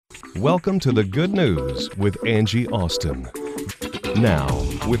Welcome to the Good News with Angie Austin. Now,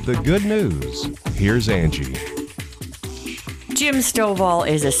 with the good news, here's Angie. Jim Stovall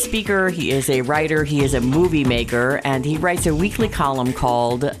is a speaker, he is a writer, he is a movie maker, and he writes a weekly column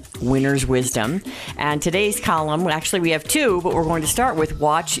called Winner's Wisdom. And today's column, actually we have two, but we're going to start with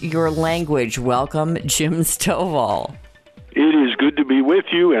Watch Your Language. Welcome, Jim Stovall. It is good to be with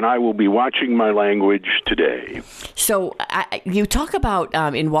you, and I will be watching my language today. So you talk about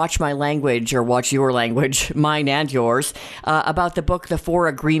in Watch My Language, or Watch Your Language, mine and yours, about the book, The Four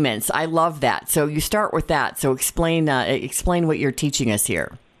Agreements. I love that. So you start with that. So explain what you're teaching us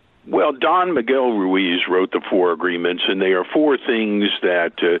here. Well, Don Miguel Ruiz wrote The Four Agreements, and they are four things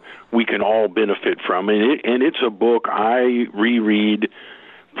that we can all benefit from. And it's a book I reread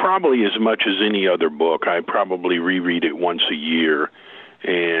probably as much as any other book. I probably reread it once a year.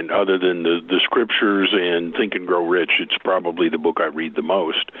 And other than the scriptures and Think and Grow Rich, it's probably the book I read the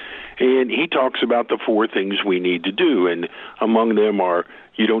most. And he talks about the four things we need to do. And among them are,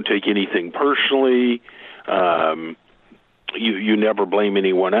 you don't take anything personally, you never blame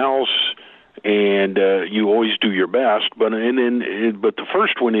anyone else, and you always do your best. But the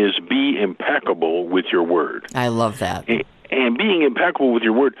first one is be impeccable with your word. I love that. And being impeccable with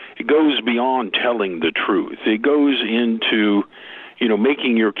your word, it goes beyond telling the truth. It goes into,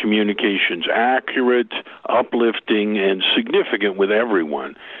 making your communications accurate, uplifting, and significant with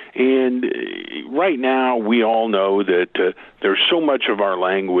everyone. And right now, we all know that there's so much of our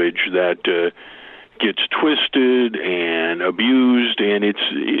language that gets twisted and abused, and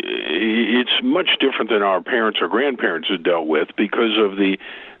it's much different than our parents or grandparents had dealt with because of the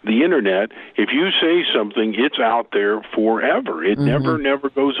internet. If you say something, it's out there forever. It never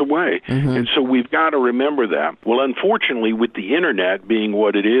goes away. And so we've got to remember that. Well, unfortunately, with the internet being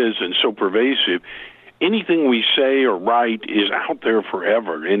what it is and so pervasive, anything we say or write is out there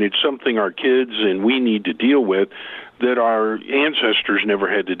forever, and it's something our kids and we need to deal with that our ancestors never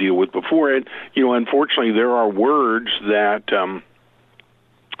had to deal with before. And, unfortunately, there are words that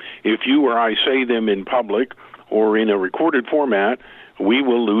if you or I say them in public or in a recorded format, we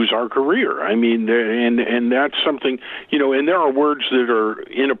will lose our career. I mean, and that's something, and there are words that are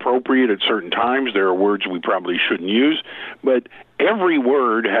inappropriate at certain times. There are words we probably shouldn't use, but every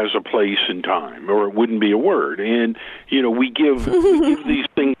word has a place and time, or it wouldn't be a word. And, we give these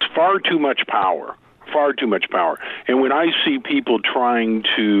things far too much power. And when I see people trying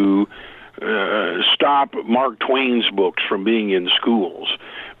to stop Mark Twain's books from being in schools,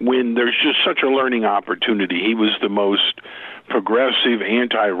 when there's just such a learning opportunity, he was the most progressive,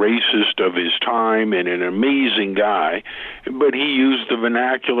 anti-racist of his time and an amazing guy, but he used the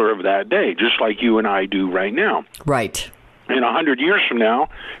vernacular of that day, just like you and I do right now. Right. And 100 years from now,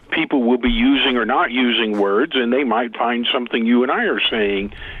 people will be using or not using words, and they might find something you and I are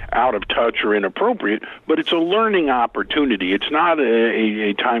saying out of touch or inappropriate, but it's a learning opportunity. It's not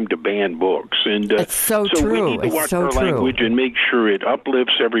a time to ban books. And it's so true. We need to watch our language and make sure it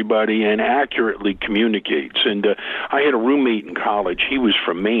uplifts everybody and accurately communicates. And I had a roommate in college. He was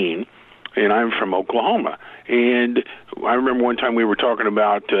from Maine, and I'm from Oklahoma. And I remember one time we were talking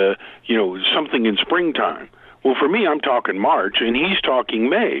about, something in springtime. Well, for me, I'm talking March, and he's talking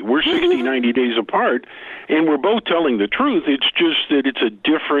May. We're 60, 90 days apart, and we're both telling the truth. It's just that it's a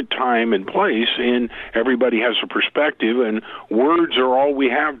different time and place, and everybody has a perspective, and words are all we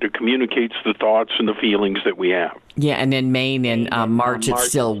have to communicate the thoughts and the feelings that we have. Yeah, and in Maine in March, it's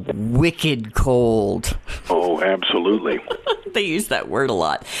still wicked cold. Oh, absolutely. They use that word a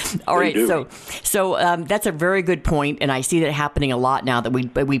lot. All right, so that's a very good point, and I see that happening a lot now, that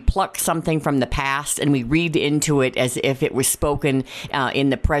we pluck something from the past and we read into it as if it was spoken in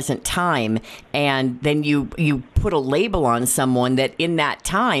the present time, and then you put a label on someone that in that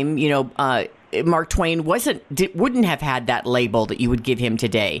time, Mark Twain wouldn't have had that label that you would give him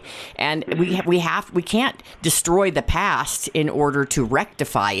today. And we can't destroy the past in order to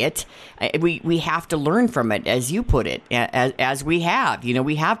rectify it. We have to learn from it, as you put it, as we have.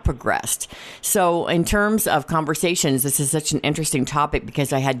 We have progressed. So in terms of conversations, this is such an interesting topic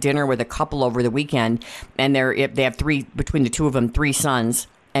because I had dinner with a couple over the weekend, and they have between the two of them, 3 sons,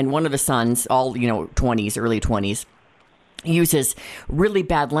 and one of the sons, all 20s, early 20s, uses really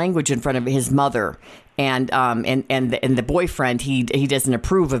bad language in front of his mother. And the boyfriend, he doesn't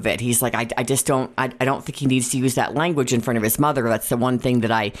approve of it. He's like, I don't think he needs to use that language in front of his mother. That's the one thing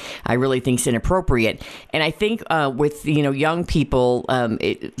that I really think is inappropriate. And I think with young people,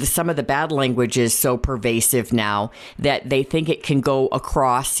 some of the bad language is so pervasive now that they think it can go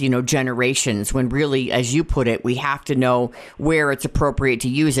across generations. When really, as you put it, we have to know where it's appropriate to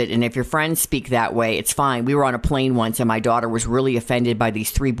use it. And if your friends speak that way, it's fine. We were on a plane once, and my daughter was really offended by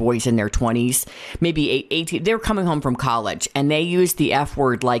these 3 boys in their 20s, maybe 18. They were coming home from college, and they used the F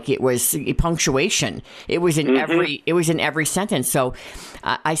word like it was punctuation. It was in every sentence. So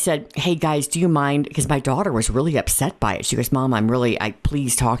I said, "Hey guys, do you mind?" Because my daughter was really upset by it. She goes, "Mom,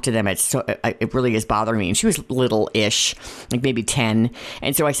 please talk to them. It really is bothering me." And she was little-ish, like maybe 10.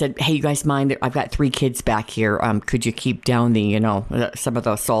 And so I said, "Hey, you guys mind? I've got 3 kids back here. Could you keep down some of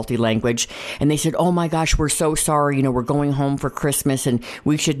the salty language?" And they said, "Oh my gosh, we're so sorry. We're going home for Christmas, and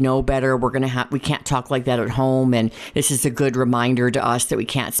we should know better. We can't talk like that at home, and this is a good reminder to us that we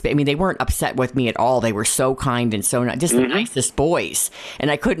can't speak." I mean, they weren't upset with me at all. They were so kind and so just the nicest boys. And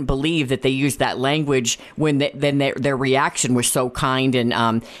I couldn't believe that they used that language when their reaction was so kind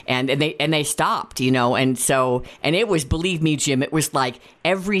and they stopped, and it was, believe me, Jim, it was like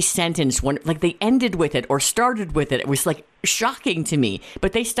every sentence like they ended with it or started with it. It was like shocking to me,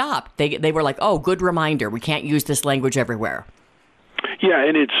 but they stopped. They were like, "Oh, good reminder. We can't use this language everywhere." Yeah,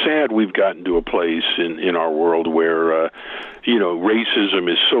 and it's sad we've gotten to a place in our world where,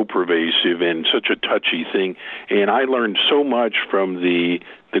 racism is so pervasive and such a touchy thing. And I learned so much from the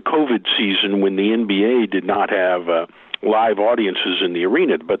COVID season when the NBA did not have live audiences in the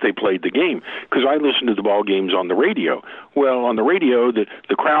arena, but they played the game. Because I listened to the ball games on the radio. Well, on the radio, the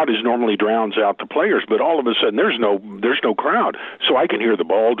crowd normally drowns out the players, but all of a sudden there's no crowd. So I can hear the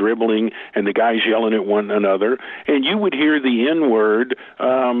ball dribbling and the guys yelling at one another, and you would hear the N-word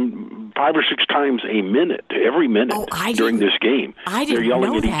 5 or 6 times a minute, every minute during this game. They're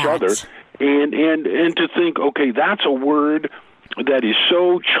yelling at each other, and to think, okay, that's a word that is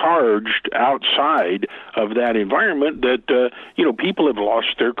so charged outside of that environment that people have lost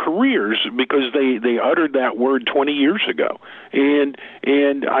their careers because they uttered that word 20 years ago. And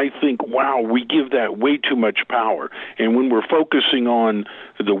I think, wow, we give that way too much power. And when we're focusing on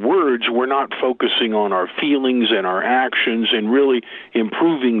the words, we're not focusing on our feelings and our actions and really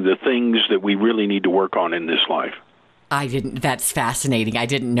improving the things that we really need to work on in this life. That's fascinating. I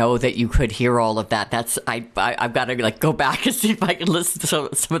didn't know that you could hear all of that. I've got to go back and see if I can listen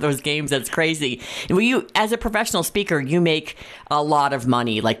to some of those games. That's crazy. And as a professional speaker, you make a lot of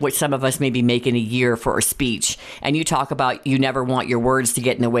money, like what some of us maybe make in a year for a speech. And you talk about you never want your words to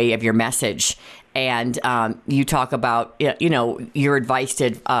get in the way of your message. And you talk about, your advice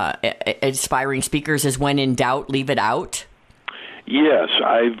to aspiring speakers is when in doubt, leave it out. Yes,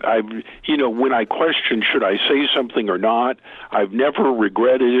 when I question should I say something or not, I've never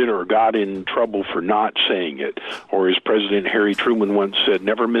regretted it or got in trouble for not saying it. Or as President Harry Truman once said,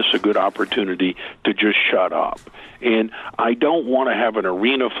 never miss a good opportunity to just shut up. And I don't want to have an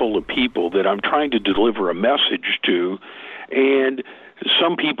arena full of people that I'm trying to deliver a message to, and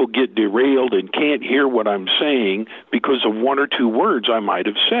some people get derailed and can't hear what I'm saying because of 1 or 2 words I might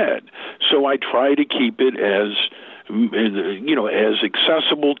have said. So I try to keep it as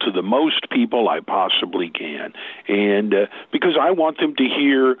accessible to the most people I possibly can. And because I want them to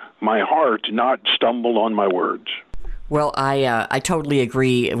hear my heart, not stumble on my words. Well, I totally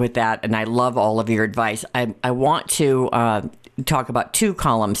agree with that, and I love all of your advice. I want to talk about 2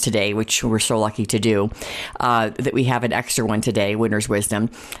 columns today, which we're so lucky to do, that we have an extra one today, Winner's Wisdom,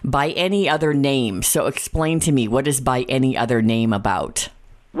 By Any Other Name. So explain to me, what is By Any Other Name about?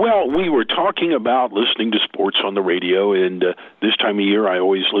 Well, we were talking about listening to sports on the radio, and this time of year I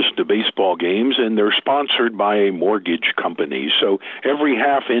always listen to baseball games, and they're sponsored by a mortgage company. So every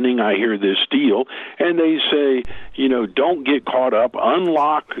half inning I hear this deal, and they say, don't get caught up,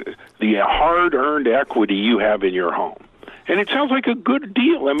 unlock the hard-earned equity you have in your home. And it sounds like a good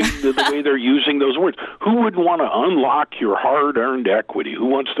deal. I mean, the way they're using those words. Who wouldn't want to unlock your hard-earned equity? Who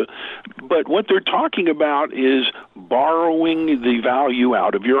wants to? But what they're talking about is borrowing the value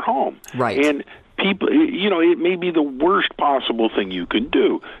out of your home. Right. And people, it may be the worst possible thing you can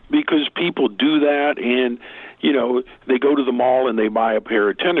do because people do that and, they go to the mall and they buy a pair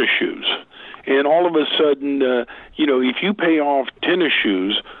of tennis shoes. And all of a sudden, if you pay off tennis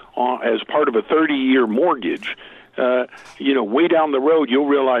shoes as part of a 30-year mortgage, way down the road, you'll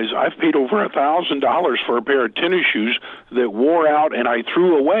realize I've paid over $1,000 for a pair of tennis shoes that wore out and I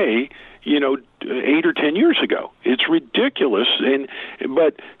threw away, 8 or 10 years ago. It's ridiculous.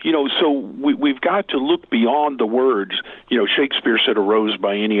 But so we've got to look beyond the words. Shakespeare said a rose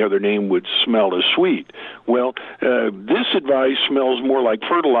by any other name would smell as sweet. Well, this advice smells more like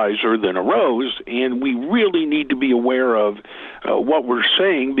fertilizer than a rose, and we really need to be aware of what we're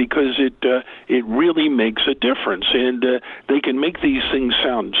saying, because it really makes a difference, and they can make these things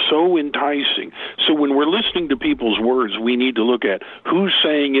sound so enticing. So when we're listening to people's words, we need to look at who's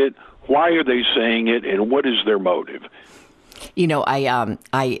saying it, why are they saying it, and what is their motive? I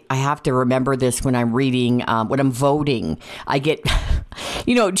have to remember this when I'm reading, when I'm voting. I get,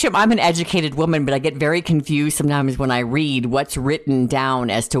 Jim, I'm an educated woman, but I get very confused sometimes when I read what's written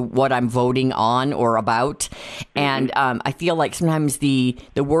down as to what I'm voting on or about. And I feel like sometimes the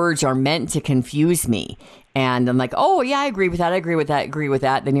words are meant to confuse me. And I'm like, oh, yeah, I agree with that. I agree with that. Agree with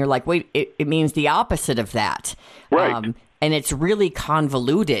that. Then you're like, wait, it means the opposite of that. Right. And it's really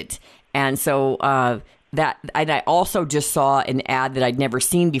convoluted. And so and I also just saw an ad that I'd never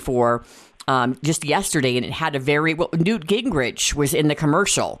seen before just yesterday, and it had Newt Gingrich was in the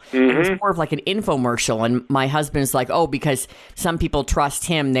commercial. It was more of like an infomercial, and my husband's like, oh, because some people trust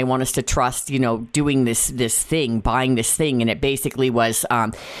him, they want us to trust, doing this thing, buying this thing, and it basically was,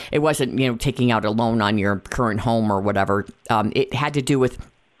 it wasn't, taking out a loan on your current home or whatever. It had to do with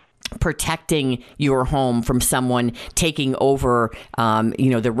protecting your home from someone taking over,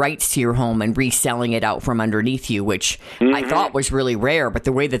 the rights to your home and reselling it out from underneath you, which I thought was really rare. But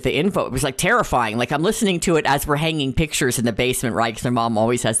the way that the info, it was like terrifying. Like I'm listening to it as we're hanging pictures in the basement, right? Because my mom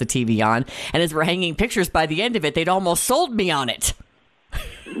always has the TV on. And as we're hanging pictures, by the end of it, they'd almost sold me on it.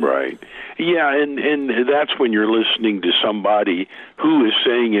 Right. Yeah, and that's when you're listening to somebody who is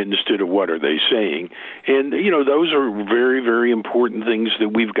saying it instead of what are they saying. And, those are very, very important things that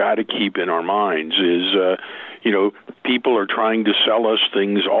we've got to keep in our minds is, people are trying to sell us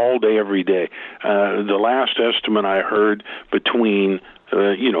things all day, every day. The last estimate I heard between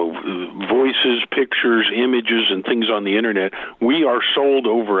voices, pictures, images, and things on the Internet, we are sold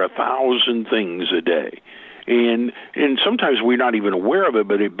over 1,000 things a day. And sometimes we're not even aware of it,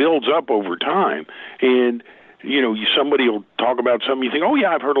 but it builds up over time. And, somebody will talk about something, you think, oh,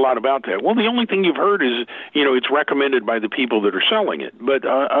 yeah, I've heard a lot about that. Well, the only thing you've heard is, it's recommended by the people that are selling it. But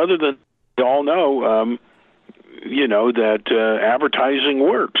other than we all know, that advertising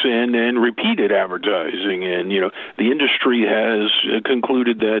works and repeated advertising. And, the industry has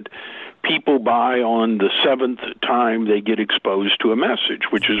concluded that people buy on the 7th time they get exposed to a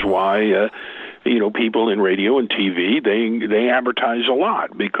message, which is why people in radio and TV, they advertise a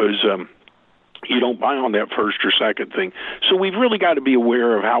lot because you don't buy on that first or second thing. So we've really got to be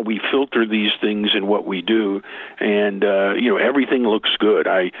aware of how we filter these things and what we do. And, everything looks good.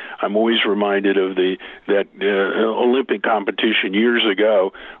 I'm always reminded of that Olympic competition years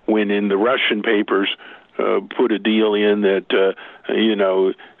ago when in the Russian papers put a deal in that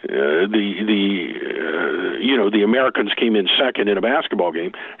the Americans came in second in a basketball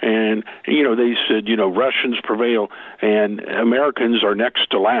game, and they said Russians prevail and Americans are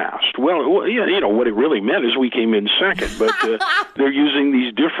next to last. Well, what it really meant is we came in second, but they're using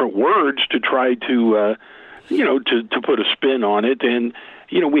these different words to try to to put a spin on it. And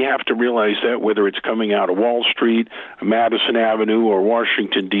we have to realize that whether it's coming out of Wall Street, Madison Avenue, or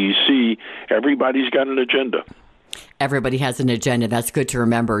Washington, D.C., everybody's got an agenda. Everybody has an agenda. That's good to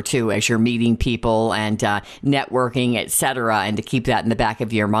remember, too, as you're meeting people and networking, et cetera, and to keep that in the back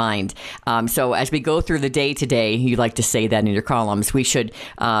of your mind. So as we go through the day today, you like to say that in your columns, we should,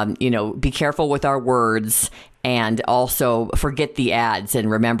 be careful with our words and also forget the ads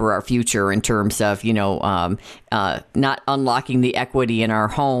and remember our future in terms of, not unlocking the equity in our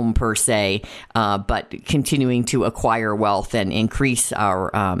home per se, but continuing to acquire wealth and increase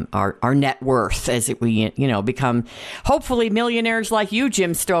our net worth as we, become hopefully millionaires like you,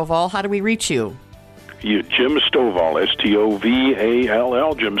 Jim Stovall. How do we reach you? Jim Stovall, Stovall,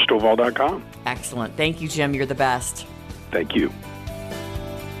 JimStovall.com. Excellent. Thank you, Jim. You're the best. Thank you.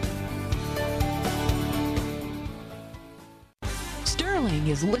 Sterling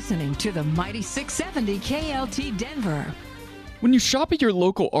is listening to the Mighty 670 KLT Denver. When you shop at your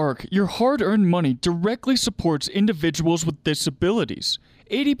local ARC, your hard-earned money directly supports individuals with disabilities.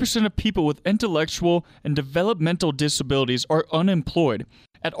 80% of people with intellectual and developmental disabilities are unemployed.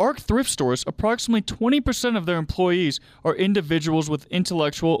 At ARC thrift stores, approximately 20% of their employees are individuals with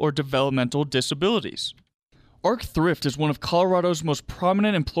intellectual or developmental disabilities. ARC Thrift is one of Colorado's most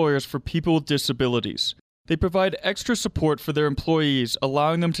prominent employers for people with disabilities. They provide extra support for their employees,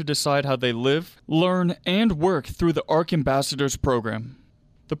 allowing them to decide how they live, learn, and work through the ARC Ambassadors program.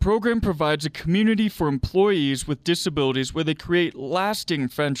 The program provides a community for employees with disabilities where they create lasting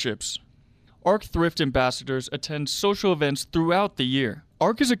friendships. ARC Thrift ambassadors attend social events throughout the year.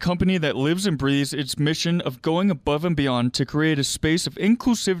 ARC is a company that lives and breathes its mission of going above and beyond to create a space of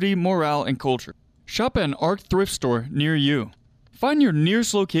inclusivity, morale, and culture. Shop at an ARC thrift store near you. Find your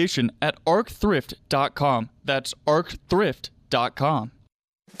nearest location at arcthrift.com. That's arcthrift.com.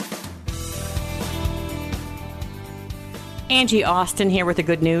 Angie Austin here with the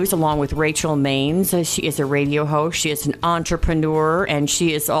good news, along with Rachel Maines. She is a radio host. She is an entrepreneur, and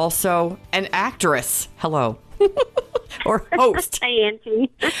she is also an actress. Hello. Or host. Hi,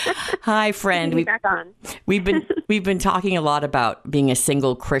 Angie. Hi, friend. Back on. We've been talking a lot about being a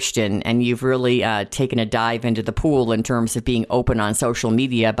single Christian, and you've really taken a dive into the pool in terms of being open on social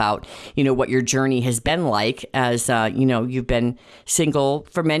media about, what your journey has been like as, you've been single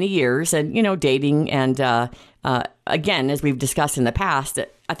for many years and, dating. And again, as we've discussed in the past,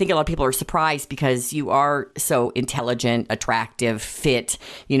 I think a lot of people are surprised because you are so intelligent, attractive, fit,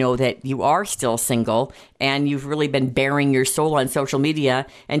 that you are still single, and you've really been bearing your soul on social media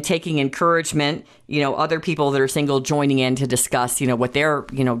and taking encouragement, other people that are single joining in to discuss, what they're,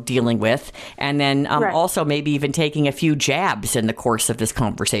 dealing with. And then Right. Also maybe even taking a few jabs in the course of this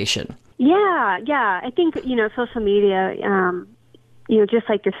conversation. Yeah. I think, social media, just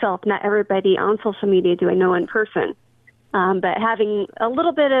like yourself, not everybody on social media do I know in person. But having a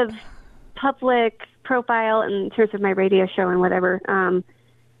little bit of public profile in terms of my radio show and whatever,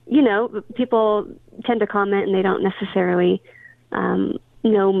 people tend to comment and they don't necessarily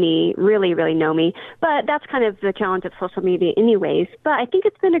know me, really know me. But that's kind of the challenge of social media anyways. But I think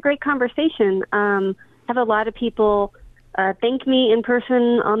it's been a great conversation. I have a lot of people thank me in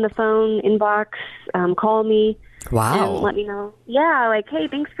person, on the phone, inbox, call me. Wow. And let me know. Yeah, like, hey,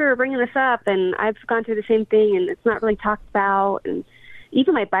 thanks for bringing this up. And I've gone through the same thing, and it's not really talked about. And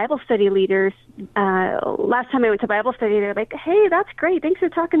even my Bible study leaders, last time I went to Bible study, they're like, hey, that's great. Thanks for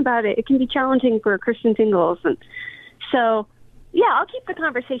talking about it. It can be challenging for Christian singles. And so, yeah, I'll keep the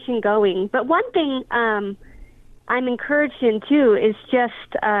conversation going. But one thing I'm encouraged in, too, is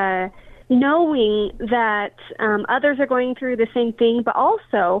just knowing that others are going through the same thing, but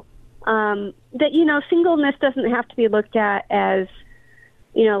also that, singleness doesn't have to be looked at as,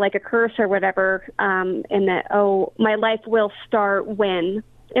 like a curse or whatever, and that, my life will start when.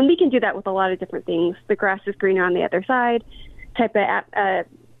 And we can do that with a lot of different things. The grass is greener on the other side type of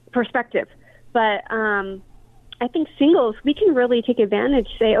perspective. But I think singles, we can really take advantage,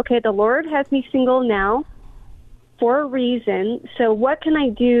 say, okay, the Lord has me single now for a reason. So what can I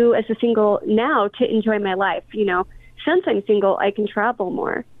do as a single now to enjoy my life? Since I'm single, I can travel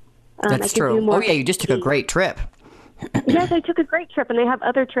more. That's true. Oh, yeah, you just took a great trip. Yes, I took a great trip, and I have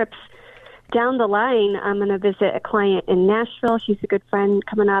other trips down the line. I'm going to visit a client in Nashville. She's a good friend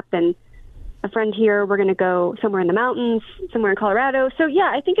coming up, and a friend here. We're going to go somewhere in the mountains, somewhere in Colorado. So,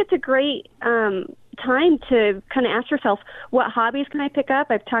 yeah, I think it's a great time to kind of ask yourself, what hobbies can I pick up?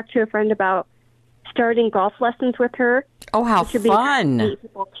 I've talked to a friend about starting golf lessons with her. Oh, how fun.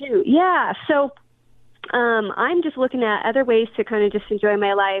 People too. Yeah, so I'm just looking at other ways to kind of just enjoy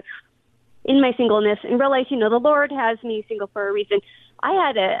my life in my singleness and realize, the Lord has me single for a reason. I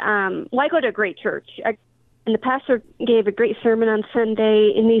had I go to a great church, and the pastor gave a great sermon on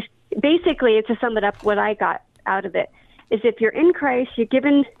Sunday. And basically, to sum it up, what I got out of it is if you're in Christ, you're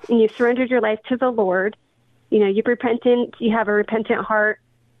given and you surrendered your life to the Lord, you're repentant, you have a repentant heart,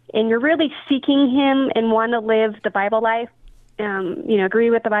 and you're really seeking Him and want to live the Bible life,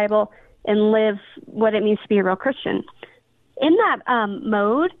 agree with the Bible and live what it means to be a real Christian. In that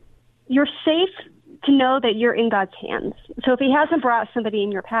mode, you're safe to know that you're in God's hands. So if He hasn't brought somebody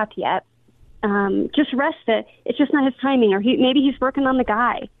in your path yet, just rest it. It's just not His timing, or maybe He's working on the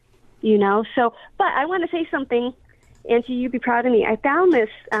guy, So, but I want to say something, Angie, you'd be proud of me. I found this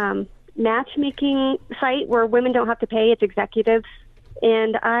matchmaking site where women don't have to pay. It's executives.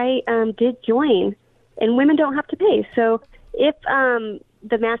 And I did join, and women don't have to pay. So if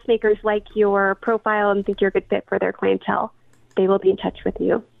the matchmakers like your profile and think you're a good fit for their clientele, they will be in touch with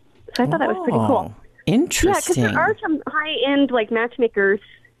you. So I thought that was pretty cool. Interesting. Yeah, because there are some high-end matchmakers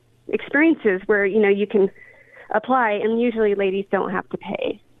experiences where, you can apply, and usually ladies don't have to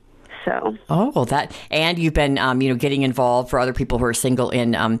pay. So. Oh, and you've been, getting involved for other people who are single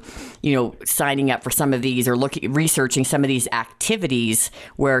in, signing up for some of these or researching some of these activities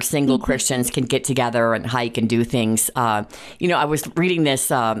where single Christians can get together and hike and do things. I was reading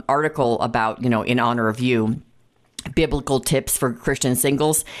this article about, in honor of you, biblical tips for Christian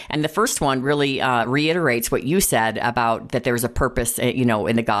singles. And the first one really reiterates what you said about that there's a purpose,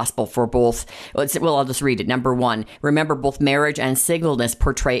 in the gospel for both. Well, I'll just read it. Number 1, remember both marriage and singleness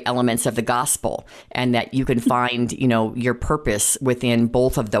portray elements of the gospel, and that you can find, your purpose within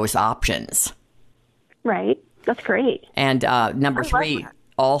both of those options. Right. That's great. And number 3,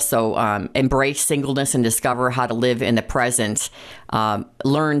 also embrace singleness and discover how to live in the present.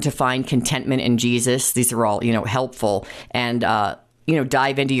 Learn to find contentment in Jesus. These are all, helpful. And,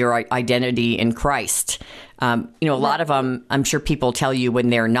 dive into your identity in Christ. A lot of them, I'm sure people tell you when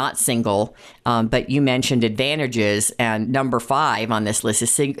they're not single, but you mentioned advantages. And number 5 on this list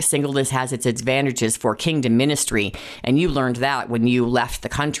is singleness has its advantages for kingdom ministry. And you learned that when you left the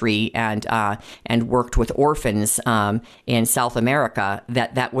country and worked with orphans in South America,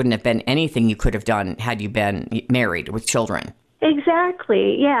 that wouldn't have been anything you could have done had you been married with children.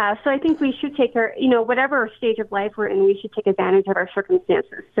 Exactly. Yeah. So I think we should take our, whatever stage of life we're in, we should take advantage of our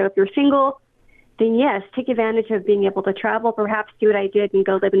circumstances. So if you're single, then yes, take advantage of being able to travel, perhaps do what I did and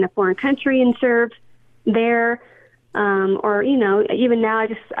go live in a foreign country and serve there. Or, even now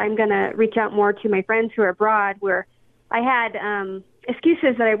I'm going to reach out more to my friends who are abroad, where I had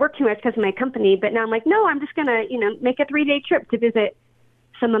excuses that I work too much because of my company. But now I'm like, no, I'm just going to, make a 3-day trip to visit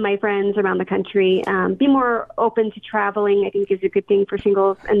some of my friends around the country. Be more open to traveling, I think, is a good thing for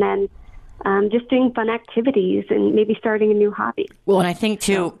singles. And then just doing fun activities and maybe starting a new hobby. Well, and I think,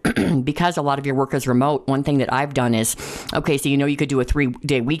 too, because a lot of your work is remote, one thing that I've done is, okay, so you could do a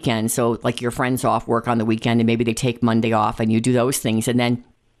 3-day weekend. So like your friends off work on the weekend and maybe they take Monday off and you do those things. And then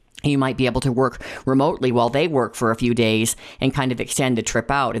you might be able to work remotely while they work for a few days and kind of extend the trip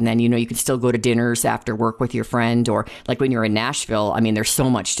out. And then, you can still go to dinners after work with your friend, or like when you're in Nashville. I mean, there's so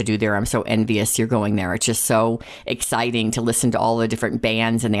much to do there. I'm so envious you're going there. It's just so exciting to listen to all the different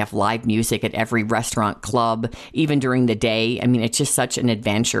bands, and they have live music at every restaurant, club, even during the day. I mean, it's just such an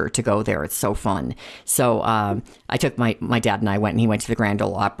adventure to go there. It's so fun. So I took my dad and I went, and he went to the Grand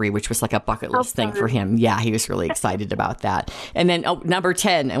Ole Opry, which was like a bucket list thing for him. Yeah, he was really excited about that. And then number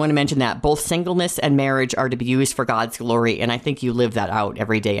 10, I want to mention that both singleness and marriage are to be used for God's glory. And I think you live that out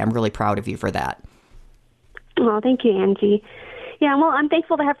every day. I'm really proud of you for that. Oh, thank you, Angie. Yeah, well, I'm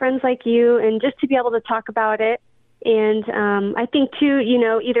thankful to have friends like you and just to be able to talk about it. And I think, too,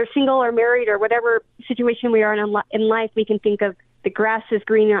 either single or married or whatever situation we are in life, we can think of the grass is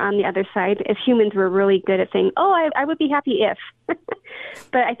greener on the other side. As humans, we're really good at saying, I would be happy if.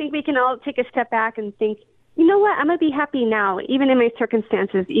 But I think we can all take a step back and think, you know what, I'm going to be happy now, even in my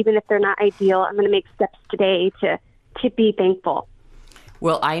circumstances, even if they're not ideal. I'm going to make steps today to be thankful.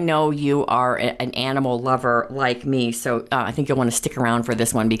 Well, I know you are an animal lover like me, so I think you'll want to stick around for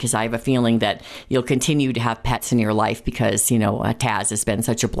this one, because I have a feeling that you'll continue to have pets in your life because, Taz has been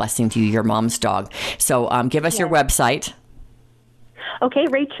such a blessing to you, your mom's dog. So give us your website. Okay,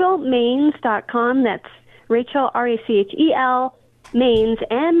 RachelMains.com. That's Rachel, Rachel, Mains,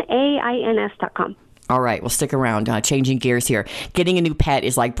 MAINS.com. All right, well, stick around. Changing gears here. Getting a new pet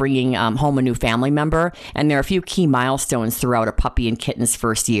is like bringing home a new family member, and there are a few key milestones throughout a puppy and kitten's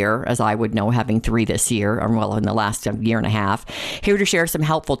first year, as I would know, having 3 this year, or well, in the last year and a half. Here to share some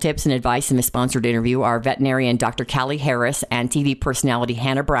helpful tips and advice in this sponsored interview are veterinarian Dr. Callie Harris and TV personality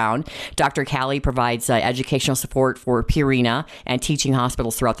Hannah Brown. Dr. Callie provides educational support for Purina and teaching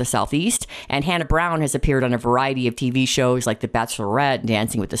hospitals throughout the Southeast, and Hannah Brown has appeared on a variety of TV shows like The Bachelorette and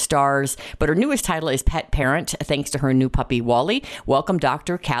Dancing with the Stars, but her newest title is pet parent, thanks to her new puppy, Wally. Welcome,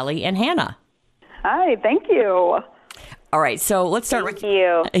 Dr. Callie and Hannah. Hi, thank you. All right, so let's start with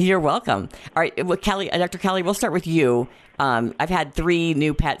you. You're welcome. All right, well, Dr. Callie, we'll start with you. I've had 3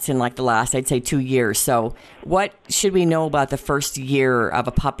 new pets in like the last, I'd say, 2 years. So what should we know about the first year of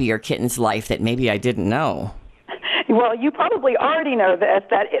a puppy or kitten's life that maybe I didn't know? Well, you probably already know this,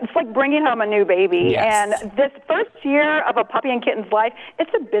 that it's like bringing home a new baby. Yes. And this first year of a puppy and kitten's life,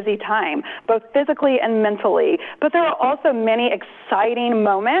 it's a busy time, both physically and mentally. But there are also many exciting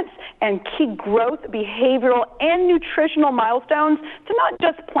moments and key growth, behavioral, and nutritional milestones to not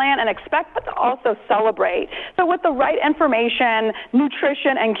just plan and expect, but to also celebrate. So with the right information,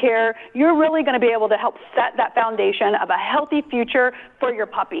 nutrition, and care, you're really going to be able to help set that foundation of a healthy future for your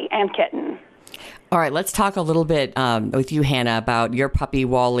puppy and kitten. All right, let's talk a little bit with you, Hannah, about your puppy,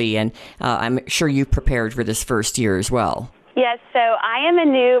 Wally, and I'm sure you prepared for this first year as well. Yes, so I am a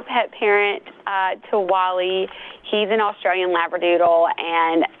new pet parent to Wally. He's an Australian Labradoodle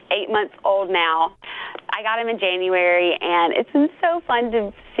and 8 months old now. I got him in January, and it's been so fun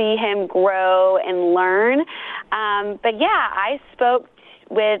to see him grow and learn. But yeah, I spoke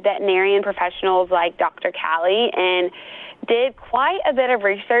with veterinarian professionals like Dr. Callie and did quite a bit of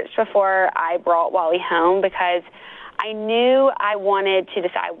research before I brought Wally home, because I knew I wanted to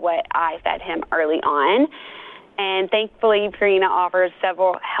decide what I fed him early on. And thankfully, Purina offers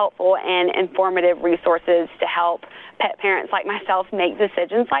several helpful and informative resources to help pet parents like myself make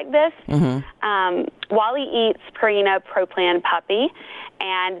decisions like this. Wally eats Purina Pro Plan Puppy,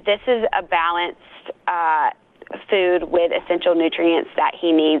 and this is a balanced food with essential nutrients that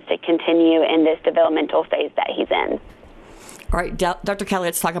he needs to continue in this developmental phase that he's in. All right, Dr. Kelly,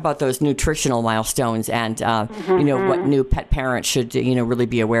 let's talk about those nutritional milestones and, what new pet parents should, really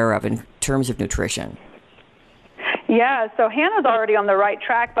be aware of in terms of nutrition. Yeah, so Hannah's already on the right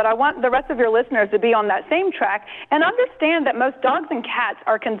track, but I want the rest of your listeners to be on that same track and understand that most dogs and cats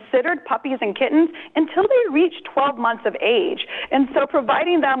are considered puppies and kittens until they reach 12 months of age. And so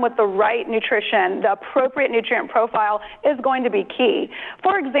providing them with the right nutrition, the appropriate nutrient profile is going to be key.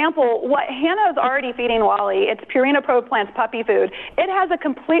 For example, what Hannah is already feeding Wally, it's Purina Pro Plant's puppy food. It has a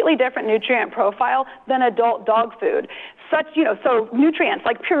completely different nutrient profile than adult dog food. So nutrients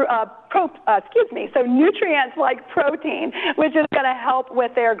like so nutrients like protein, which is going to help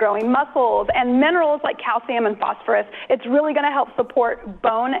with their growing muscles, and minerals like calcium and phosphorus. It's really going to help support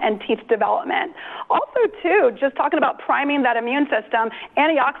bone and teeth development. Also, too, just talking about priming that immune system,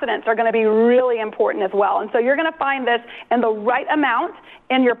 antioxidants are going to be really important as well. And so you're going to find this in the right amount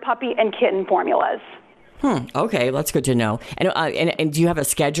in your puppy and kitten formulas. Okay, that's good to know. And do you have a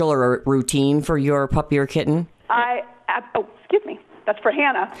schedule or a routine for your puppy or kitten? Excuse me. That's for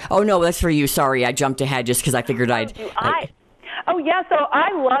Hannah. Oh, no, that's for you. Sorry, I jumped ahead just because I figured Oh, yeah, so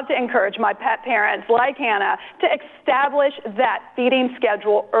I love to encourage my pet parents like Hannah to establish that feeding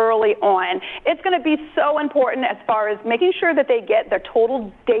schedule early on. It's going to be so important as far as making sure that they get their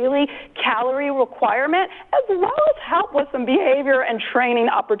total daily calorie requirement, as well as help with some behavior and training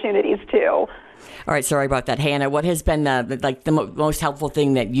opportunities, too. All right, sorry about that, Hannah. What has been the most helpful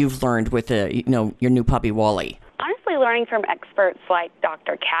thing that you've learned with your new puppy, Wally? Honestly, learning from experts like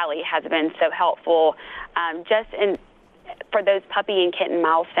Dr. Callie has been so helpful, for those puppy and kitten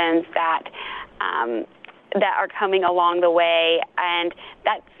milestones that are coming along the way, and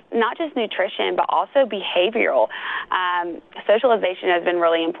that's not just nutrition, but also behavioral. Socialization has been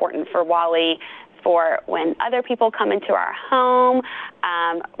really important for Wally, for when other people come into our home,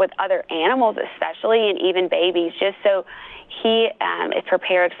 with other animals especially, and even babies, just so he is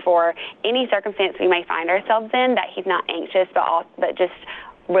prepared for any circumstance we may find ourselves in, that he's not anxious, but just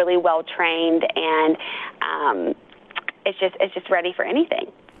really well trained, and it's just ready for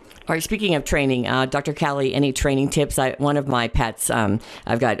anything. All right, speaking of training, Dr. Callie, any training tips? One of my pets,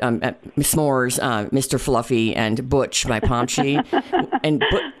 I've got S'mores, Mr. Fluffy, and Butch, my Pomchi. And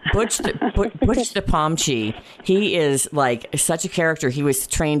Butch the Pomchi, he is like such a character. He was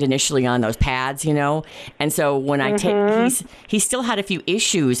trained initially on those pads, and so when I take, he still had a few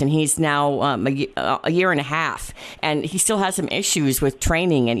issues, and he's now a year and a half, and he still has some issues with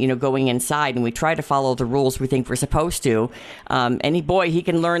training and going inside, and we try to follow the rules we think we're supposed to. And he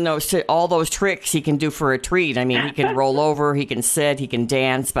can learn all those tricks he can do for a treat. I mean, he can roll over, he can sit, he can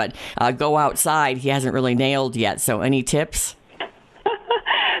dance, but go outside, he hasn't really nailed yet. So any tips?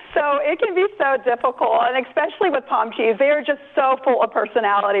 So it can be so difficult, and especially with Pomchis, they are just so full of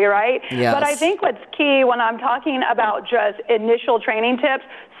personality, right? Yes. But I think what's key when I'm talking about just initial training tips,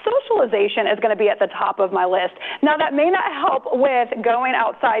 socialization is going to be at the top of my list. Now, that may not help with going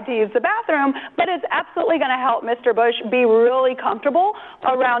outside to use the bathroom, but it's absolutely going to help Mr. Bush be really comfortable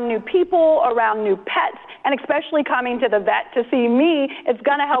around new people, around new pets, and especially coming to the vet to see me. It's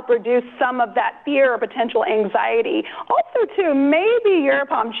going to help reduce some of that fear or potential anxiety. Also, too, maybe your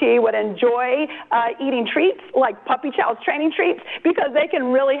Pomchi would enjoy eating treats like Puppy Chow's training treats, because they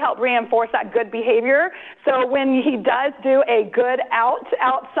can really help reinforce that good behavior. So when he does do a good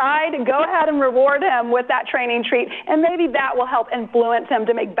outside, go ahead and reward him with that training treat, and maybe that will help influence him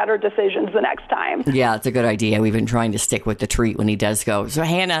to make better decisions the next time. Yeah, it's a good idea. We've been trying to stick with the treat when he does go. So,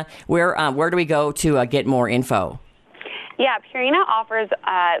 Hannah, where do we go to get more info? Yeah, Purina offers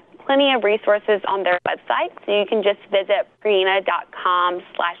plenty of resources on their website, so you can just visit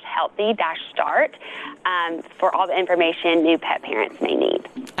purina.com/healthy-start for all the information new pet parents may need.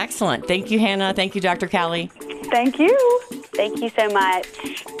 Excellent. Thank you, Hannah. Thank you, Dr. Callie. Thank you. Thank you so much.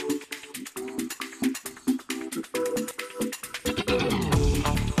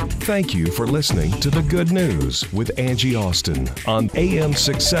 Thank you for listening to The Good News with Angie Austin on AM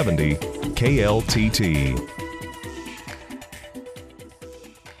 670 KLTT.